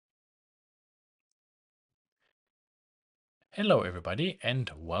Hello everybody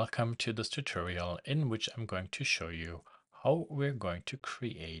and welcome to this tutorial in which I'm going to show you how we're going to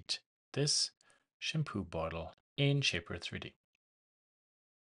create this shampoo bottle in Shaper 3D.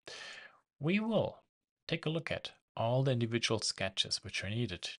 We will take a look at all the individual sketches which are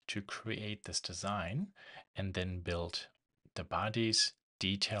needed to create this design and then build the bodies,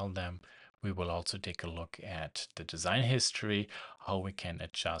 detail them. We will also take a look at the design history, how we can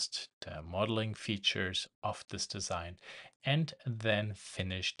adjust the modeling features of this design, and then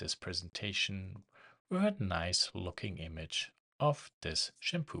finish this presentation with a nice looking image of this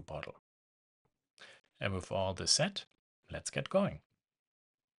shampoo bottle. And with all this set, let's get going.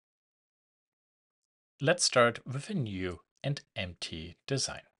 Let's start with a new and empty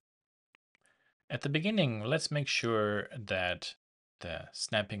design. At the beginning, let's make sure that the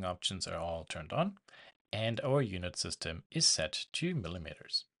snapping options are all turned on and our unit system is set to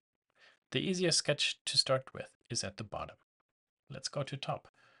millimeters. The easiest sketch to start with is at the bottom. Let's go to top.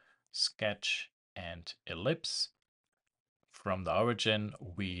 Sketch and ellipse. From the origin,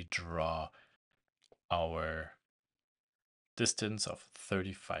 we draw our distance of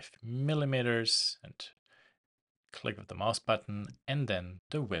 35 millimeters and click with the mouse button, and then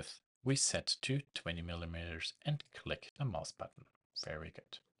the width we set to 20 millimeters and click the mouse button. Very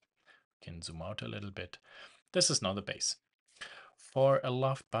good. We can zoom out a little bit. This is now the base. For a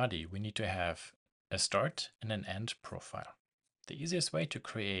loft body, we need to have a start and an end profile. The easiest way to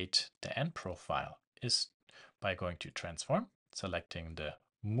create the end profile is by going to transform, selecting the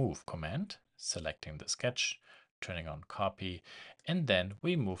move command, selecting the sketch, turning on copy, and then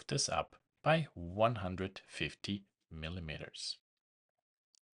we move this up by 150 millimeters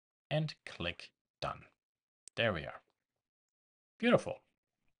and click done. There we are. Beautiful.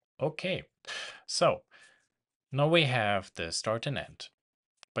 Okay, so now we have the start and end.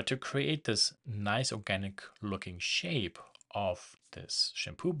 But to create this nice organic looking shape of this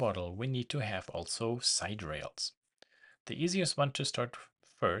shampoo bottle, we need to have also side rails. The easiest one to start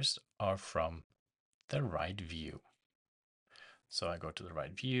first are from the right view. So I go to the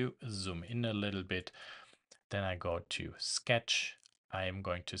right view, zoom in a little bit, then I go to sketch. I am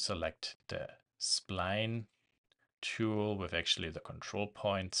going to select the spline tool with actually the control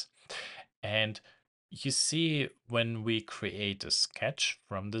points. And you see when we create a sketch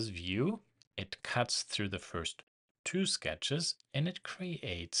from this view, it cuts through the first two sketches and it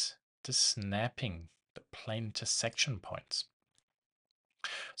creates the snapping, the plane intersection points.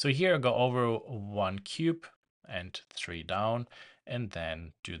 So here I go over one cube and three down, and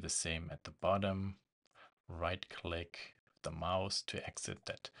then do the same at the bottom. Right click the mouse to exit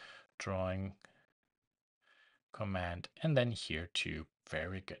that drawing command, and then here too.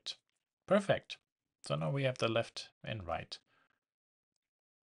 Very good. Perfect. So now we have the left and right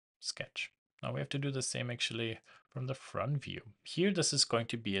sketch. Now we have to do the same actually from the front view. Here this is going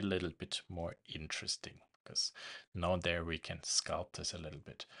to be a little bit more interesting because now there we can sculpt this a little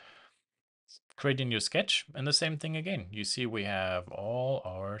bit. Create a new sketch and the same thing again. You see we have all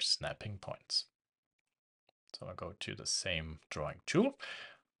our snapping points. So I go to the same drawing tool,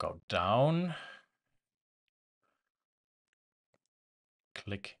 go down,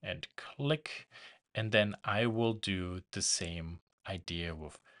 click and click, and then I will do the same idea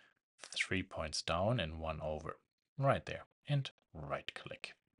with 3 points down and 1 over. Right there. And right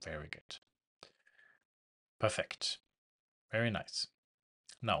click. Very good. Perfect. Very nice.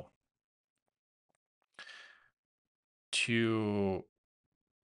 Now, to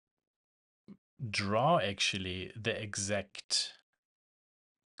draw actually the exact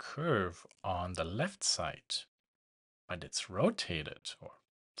curve on the left side, but it's rotated or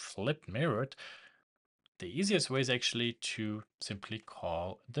flipped mirrored, the easiest way is actually to simply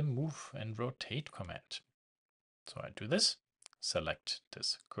call the move and rotate command. So I do this, select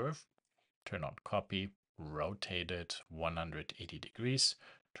this curve, turn on copy, rotate it 180 degrees,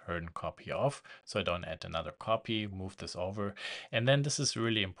 turn copy off so I don't add another copy, move this over. And then this is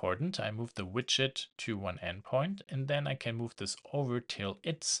really important. I move the widget to one endpoint and then I can move this over till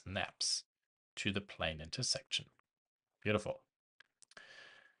it snaps to the plane intersection. Beautiful.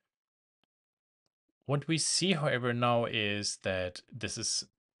 What we see, however, now is that this is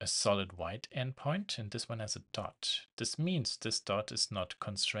a solid white endpoint and this one has a dot. This means this dot is not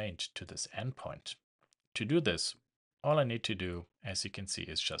constrained to this endpoint. To do this, all I need to do, as you can see,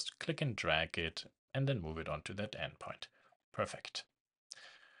 is just click and drag it and then move it onto that endpoint. Perfect.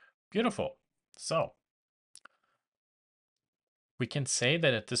 Beautiful. So we can say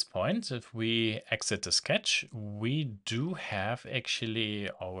that at this point, if we exit the sketch, we do have actually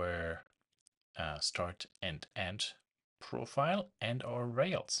our start and end profile and our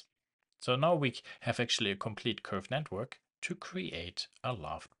rails. So now we have actually a complete curve network to create a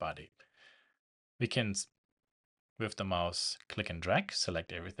loft body. We can, with the mouse, click and drag,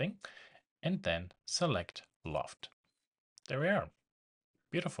 select everything, and then select loft. There we are.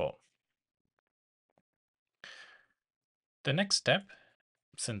 Beautiful. The next step,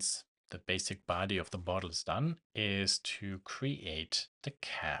 since the basic body of the bottle is done, is to create the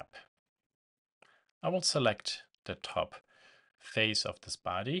cap. I will select the top face of this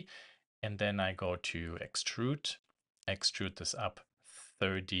body, and then I go to extrude this up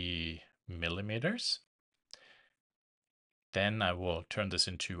 30 millimeters. Then I will turn this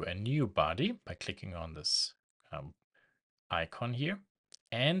into a new body by clicking on this icon here.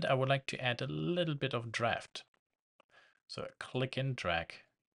 And I would like to add a little bit of draft. So I click and drag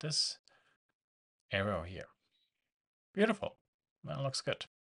this arrow here. Beautiful. That looks good.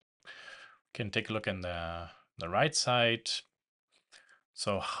 Can take a look in the right side.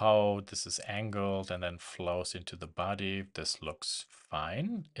 So how this is angled and then flows into the body, this looks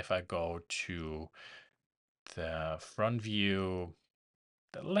fine. If I go to the front view,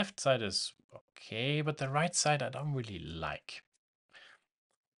 the left side is okay, but the right side I don't really like.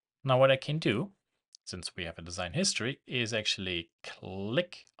 Now what I can do, since we have a design history, is actually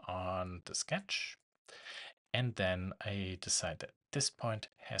click on the sketch, and then I decide that this point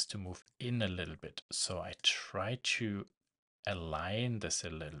has to move in a little bit. So I try to align this a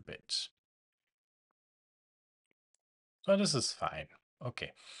little bit. So this is fine.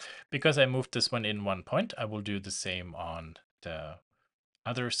 Okay, because I moved this one in one point, I will do the same on the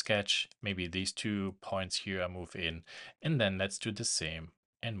other sketch. Maybe these 2 points here I move in, and then let's do the same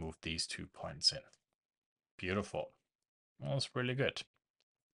and move these 2 points in. Beautiful. Well, that's really good.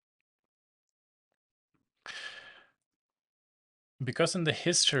 Because in the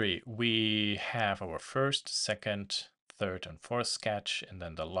history, we have our first, second, third, and fourth sketch, and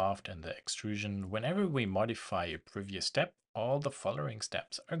then the loft and the extrusion. Whenever we modify a previous step, all the following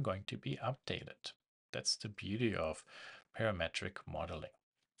steps are going to be updated. That's the beauty of parametric modeling.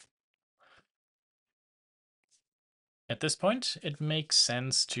 At this point, it makes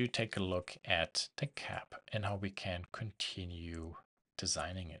sense to take a look at the cap and how we can continue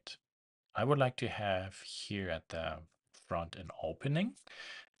designing it. I would like to have here at the front an opening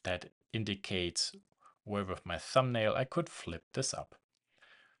that indicates where with my thumbnail I could flip this up.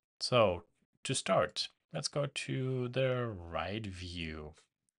 So to start, let's go to the right view.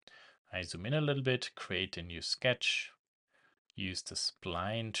 I zoom in a little bit, create a new sketch, use the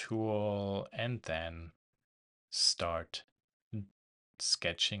spline tool, and then start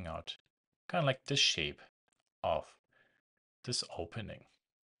sketching out kind of like the shape of this opening.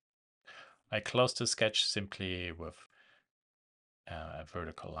 I close the sketch simply with a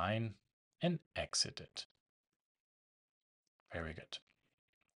vertical line and exit it. Very good.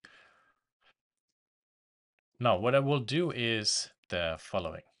 Now what I will do is the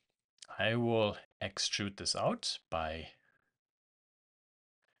following. I will extrude this out by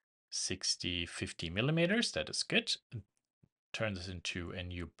 50 millimeters. That is good. Turn this into a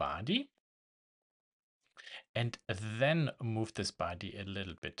new body. And then move this body a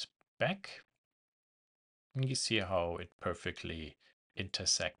little bit back. And you see how it perfectly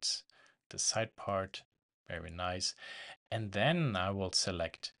intersects the side part. Very nice. And then I will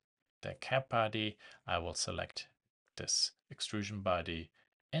select the cap body. I will select this extrusion body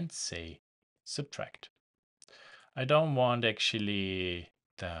and say subtract. I don't want actually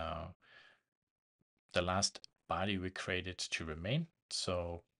the last body we created to remain,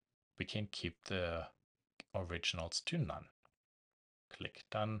 so we can keep the originals to none. Click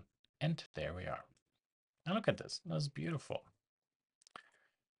done, and there we are. Now look at this, that's beautiful.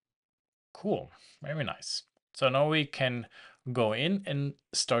 Cool, very nice. So now we can go in and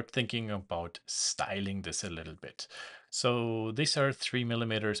start thinking about styling this a little bit. So these are 3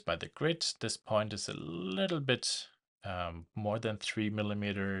 millimeters by the grid. This point is a little bit more than 3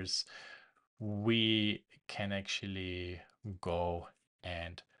 millimeters. We can actually go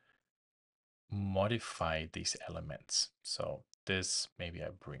and modify these elements. So this maybe I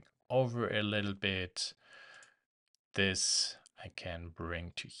bring over a little bit. This I can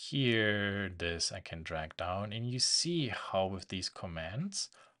bring to here. This I can drag down. And you see how with these commands,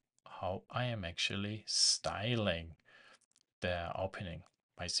 how I am actually styling the opening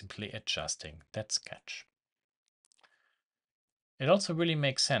by simply adjusting that sketch. It also really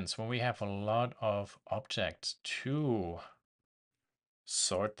makes sense when we have a lot of objects to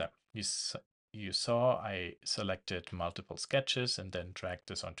sort them. You saw I selected multiple sketches and then dragged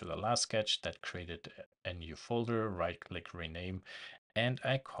this onto the last sketch. That created a new folder, right click, rename, and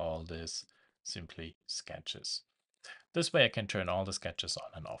I call this simply sketches. This way I can turn all the sketches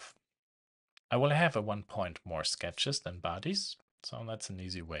on and off. I will have at one point more sketches than bodies, so that's an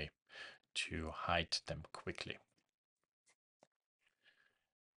easy way to hide them quickly.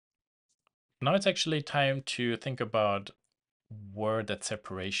 Now it's actually time to think about where that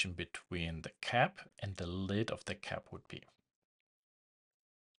separation between the cap and the lid of the cap would be.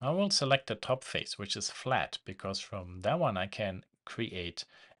 I will select the top face, which is flat, because from that one I can create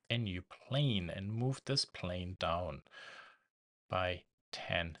a new plane and move this plane down by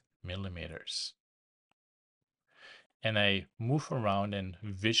 10 millimeters. And I move around and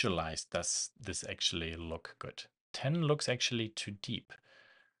visualize, does this actually look good? 10 looks actually too deep.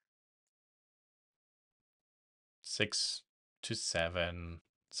 6 to 7.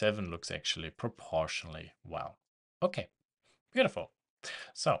 7 looks actually proportionally well. Okay, beautiful.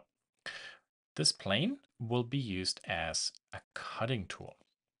 So this plane will be used as a cutting tool.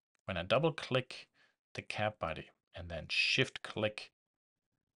 When I double click the cap body and then shift click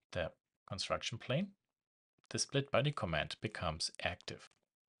the construction plane, the split body command becomes active.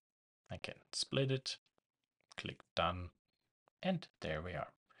 I can split it, click done, and there we are.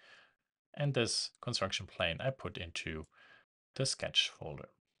 And this construction plane I put into the sketch folder.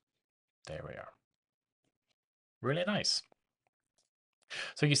 There we are. Really nice.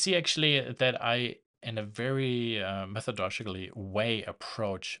 So you see actually that I, in a very methodologically way,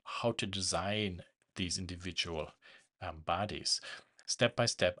 approach how to design these individual bodies. Step by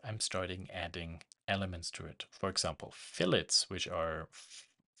step, I'm starting adding elements to it. For example, fillets, which are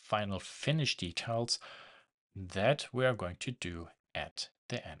final finish details that we are going to do at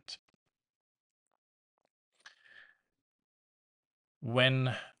the end.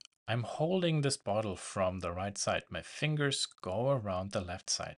 When I'm holding this bottle from the right side, my fingers go around the left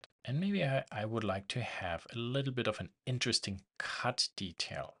side. And maybe I would like to have a little bit of an interesting cut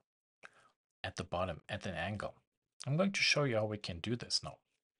detail at the bottom at an angle. I'm going to show you how we can do this now.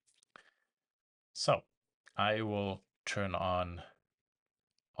 So I will turn on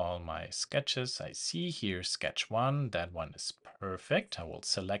all my sketches. I see here sketch 1, that one is perfect. I will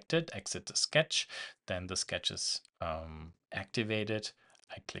select it, exit the sketch, then the sketch is activated.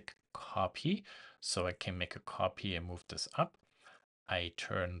 I click copy, so I can make a copy and move this up. I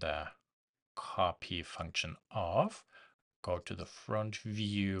turn the copy function off, go to the front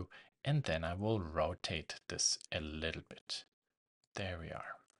view, and then I will rotate this a little bit. There we are.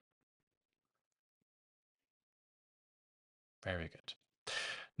 Very good.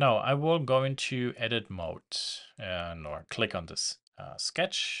 Now I will go into edit mode or click on this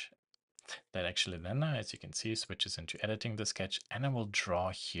sketch. That actually then, as you can see, switches into editing the sketch, and I will draw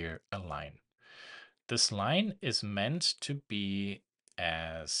here a line. This line is meant to be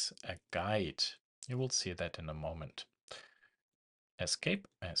as a guide. You will see that in a moment. Escape,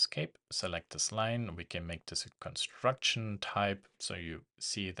 escape, select this line. We can make this a construction type. So you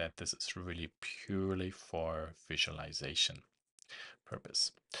see that this is really purely for visualization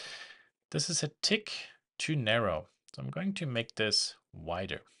purpose. This is a tick too narrow. So I'm going to make this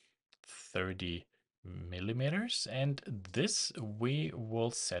wider, 30 millimeters. And this we will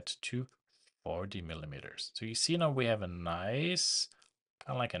set to 40 millimeters. So you see now we have a nice,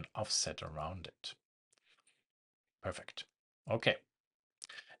 kind of like an offset around it. Perfect. Okay.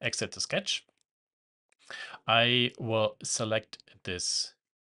 Exit the sketch. I will select this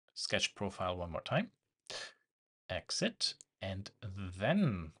sketch profile one more time. Exit. And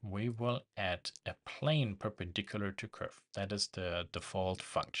then we will add a plane perpendicular to curve. That is the default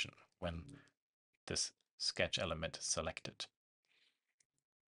function when this sketch element is selected.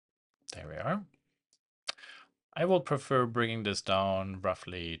 There we are. I will prefer bringing this down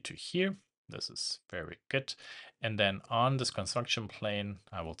roughly to here. This is very good. And then on this construction plane,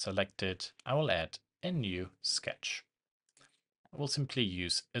 I will select it. I will add a new sketch. I will simply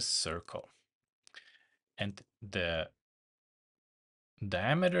use a circle. And the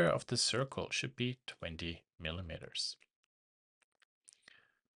diameter of the circle should be 20 millimeters.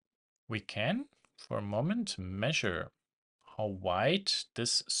 We can, for a moment, measure how wide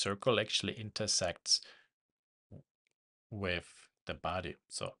this circle actually intersects with the body.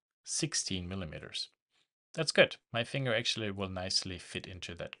 So 16 millimeters. That's good. My finger actually will nicely fit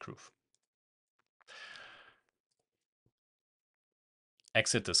into that groove.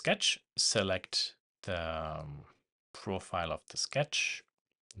 Exit the sketch, select the profile of the sketch,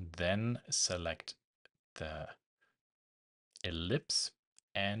 then select the ellipse,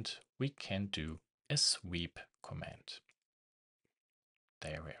 and we can do a sweep command.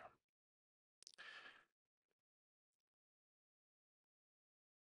 There we are.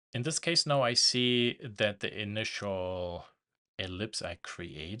 In this case now I see that the initial ellipse I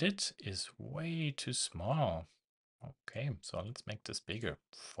created is way too small. Okay, so let's make this bigger.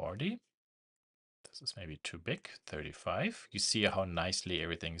 40. This is maybe too big. 35. You see how nicely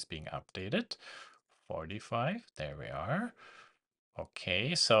everything is being updated. 45. There we are.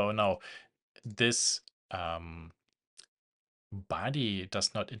 Okay, so now this body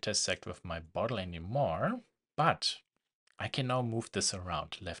does not intersect with my bottle anymore, but I can now move this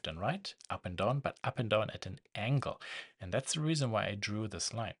around left and right, up and down, but up and down at an angle. And that's the reason why I drew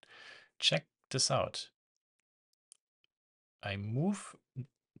this line. Check this out. I move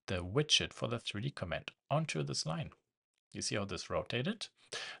the widget for the 3D command onto this line. You see how this rotated?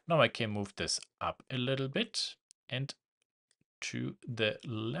 Now I can move this up a little bit and to the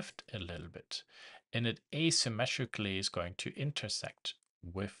left a little bit. And it asymmetrically is going to intersect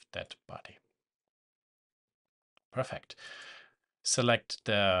with that body. Perfect. Select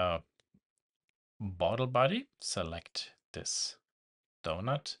the bottle body, select this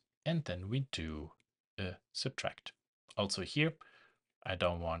donut, and then we do a subtract. Also here, I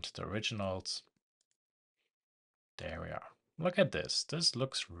don't want the originals. There we are. Look at this. This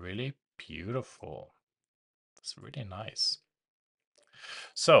looks really beautiful. It's really nice.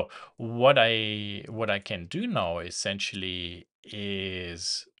 So what I can do now essentially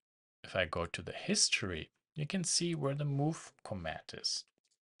is if I go to the history, you can see where the move command is.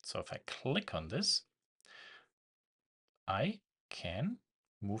 So if I click on this, I can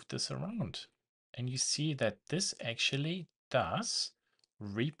move this around. And you see that this actually does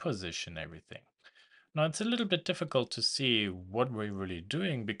reposition everything. Now it's a little bit difficult to see what we're really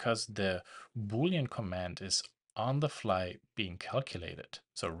doing because the Boolean command is on the fly being calculated.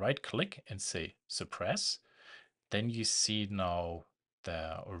 So right click and say suppress. Then you see now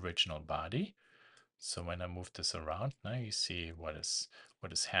the original body. So when I move this around, now you see what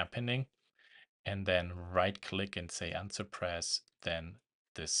is happening. And then right click and say unsuppress, then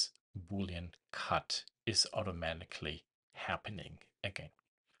this Boolean cut is automatically happening again.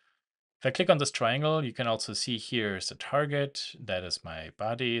 If I click on this triangle, you can also see here is the target. That is my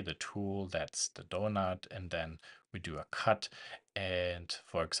body, the tool, that's the donut. And then we do a cut. And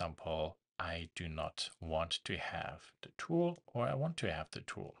for example, I do not want to have the tool or I want to have the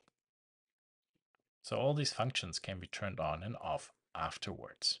tool. So all these functions can be turned on and off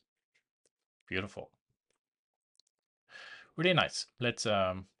afterwards. Beautiful. Really nice. Let's do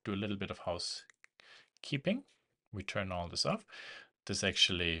a little bit of housekeeping. We turn all this off. This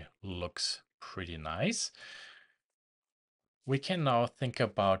actually looks pretty nice. We can now think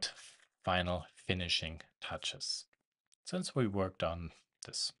about final finishing touches. Since we worked on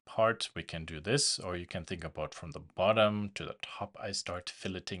this part, we can do this, or you can think about from the bottom to the top, I start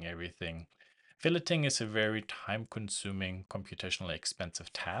filleting everything. Filleting is a very time-consuming, computationally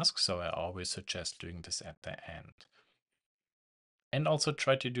expensive task, so I always suggest doing this at the end. And also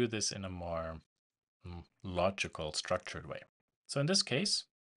try to do this in a more logical, structured way. So in this case,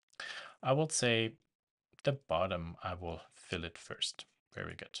 I would say the bottom, I will fillet first.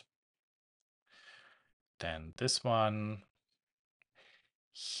 Very good. Then this one.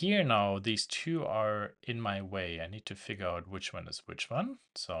 Here now, these two are in my way. I need to figure out which one is which one.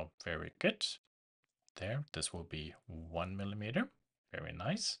 So very good. There, this will be 1 millimeter. Very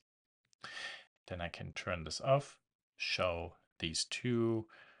nice. Then I can turn this off, show these two,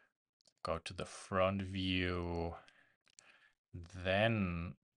 go to the front view.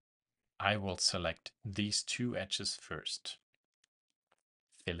 Then I will select these two edges first.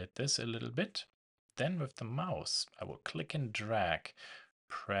 Fillet this a little bit. Then with the mouse, I will click and drag,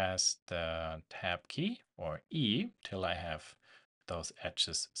 press the tab key or E till I have those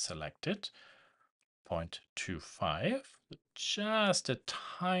edges selected. 0.25, just a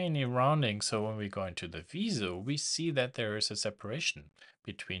tiny rounding. So when we go into the viso, we see that there is a separation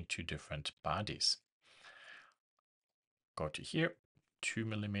between two different bodies. Go to here, 2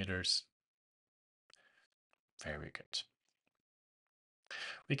 millimeters. Very good.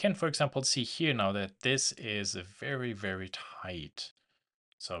 We can, for example, see here now that this is very, very tight.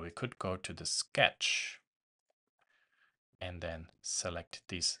 So we could go to the sketch and then select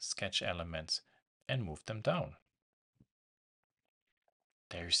these sketch elements and move them down.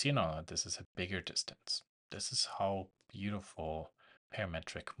 There you see now that this is a bigger distance. This is how beautiful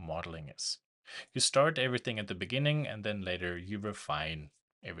parametric modeling is. You start everything at the beginning and then later you refine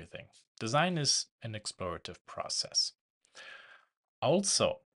everything. Design is an explorative process.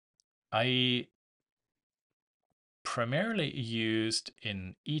 Also, I primarily used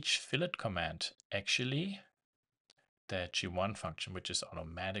in each fillet command actually the G1 function, which is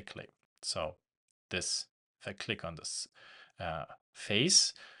automatically. So this, if I click on this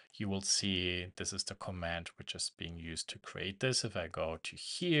face, you will see this is the command which is being used to create this. If I go to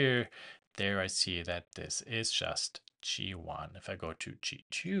here, there I see that this is just G1. If I go to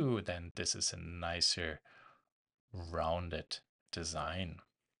G2, then this is a nicer rounded design.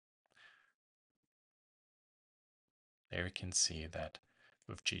 There you can see that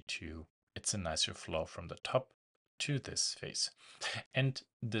with G2, it's a nicer flow from the top to this face. And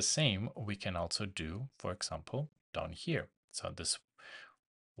the same we can also do, for example, down here. So this,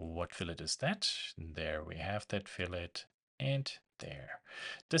 what fillet is that? There we have that fillet, and there.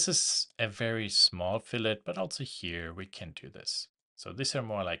 This is a very small fillet, but also here we can do this. So these are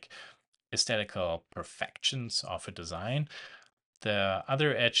more like aesthetical perfections of a design. The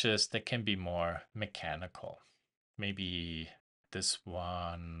other edges, they can be more mechanical. Maybe this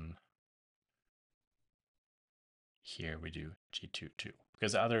one here we do G2 too,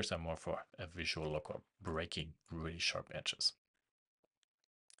 because the others are more for a visual look or breaking really sharp edges.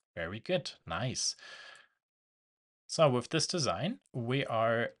 Very good, nice. So with this design, we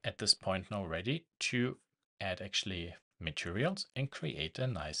are at this point now ready to add actually materials and create a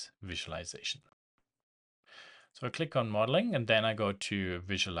nice visualization. So I click on modeling and then I go to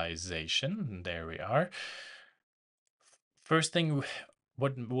visualization. And there we are. First thing,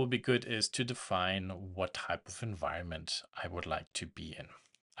 what will be good is to define what type of environment I would like to be in.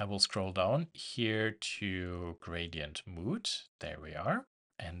 I will scroll down here to gradient mood. There we are.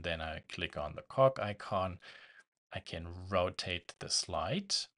 And then I click on the cog icon. I can rotate the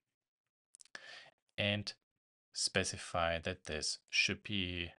slide and specify that this should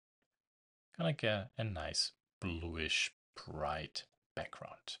be kind of like a nice bluish bright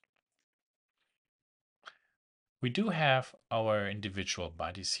background. We do have our individual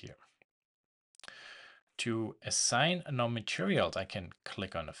bodies here. To assign no materials, I can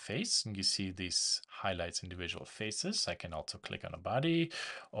click on a face and you see these highlights individual faces. I can also click on a body,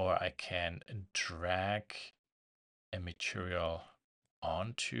 or I can drag a material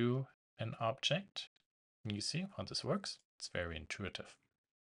onto an object. You see how this works? It's very intuitive.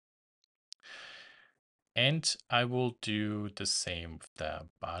 And I will do the same with the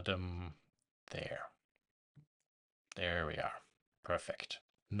bottom there. There we are. Perfect.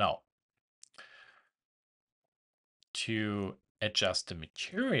 Now, to adjust the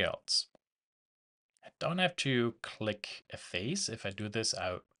materials, I don't have to click a face. If I do this,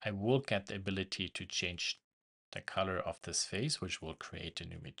 I will get the ability to change the color of this face, which will create a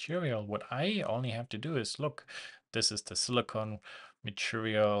new material. What I only have to do is look, this is the silicone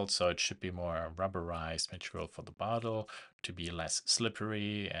material, so it should be more rubberized material for the bottle to be less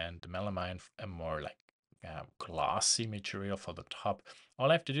slippery, and the melamine a more like glossy material for the top.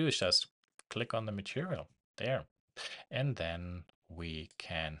 All I have to do is just click on the material there, and then we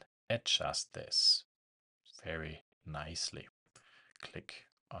can adjust this very nicely. Click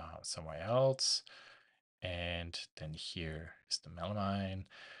somewhere else, and then here is the melamine.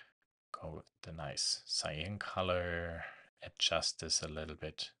 Go with the nice cyan color, adjust this a little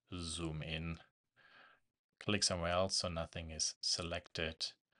bit, zoom in, click somewhere else so nothing is selected.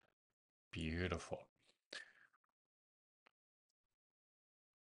 Beautiful.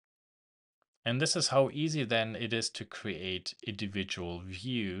 And this is how easy then it is to create individual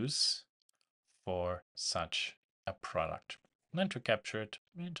views for such a product. And then to capture it,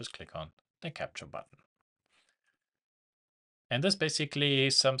 you just click on the capture button. And this basically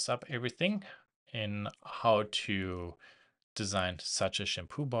sums up everything in how to design such a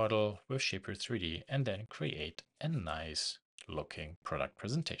shampoo bottle with Shaper 3D and then create a nice looking product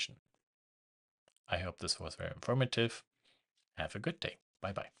presentation. I hope this was very informative. Have a good day.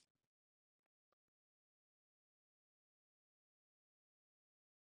 Bye bye.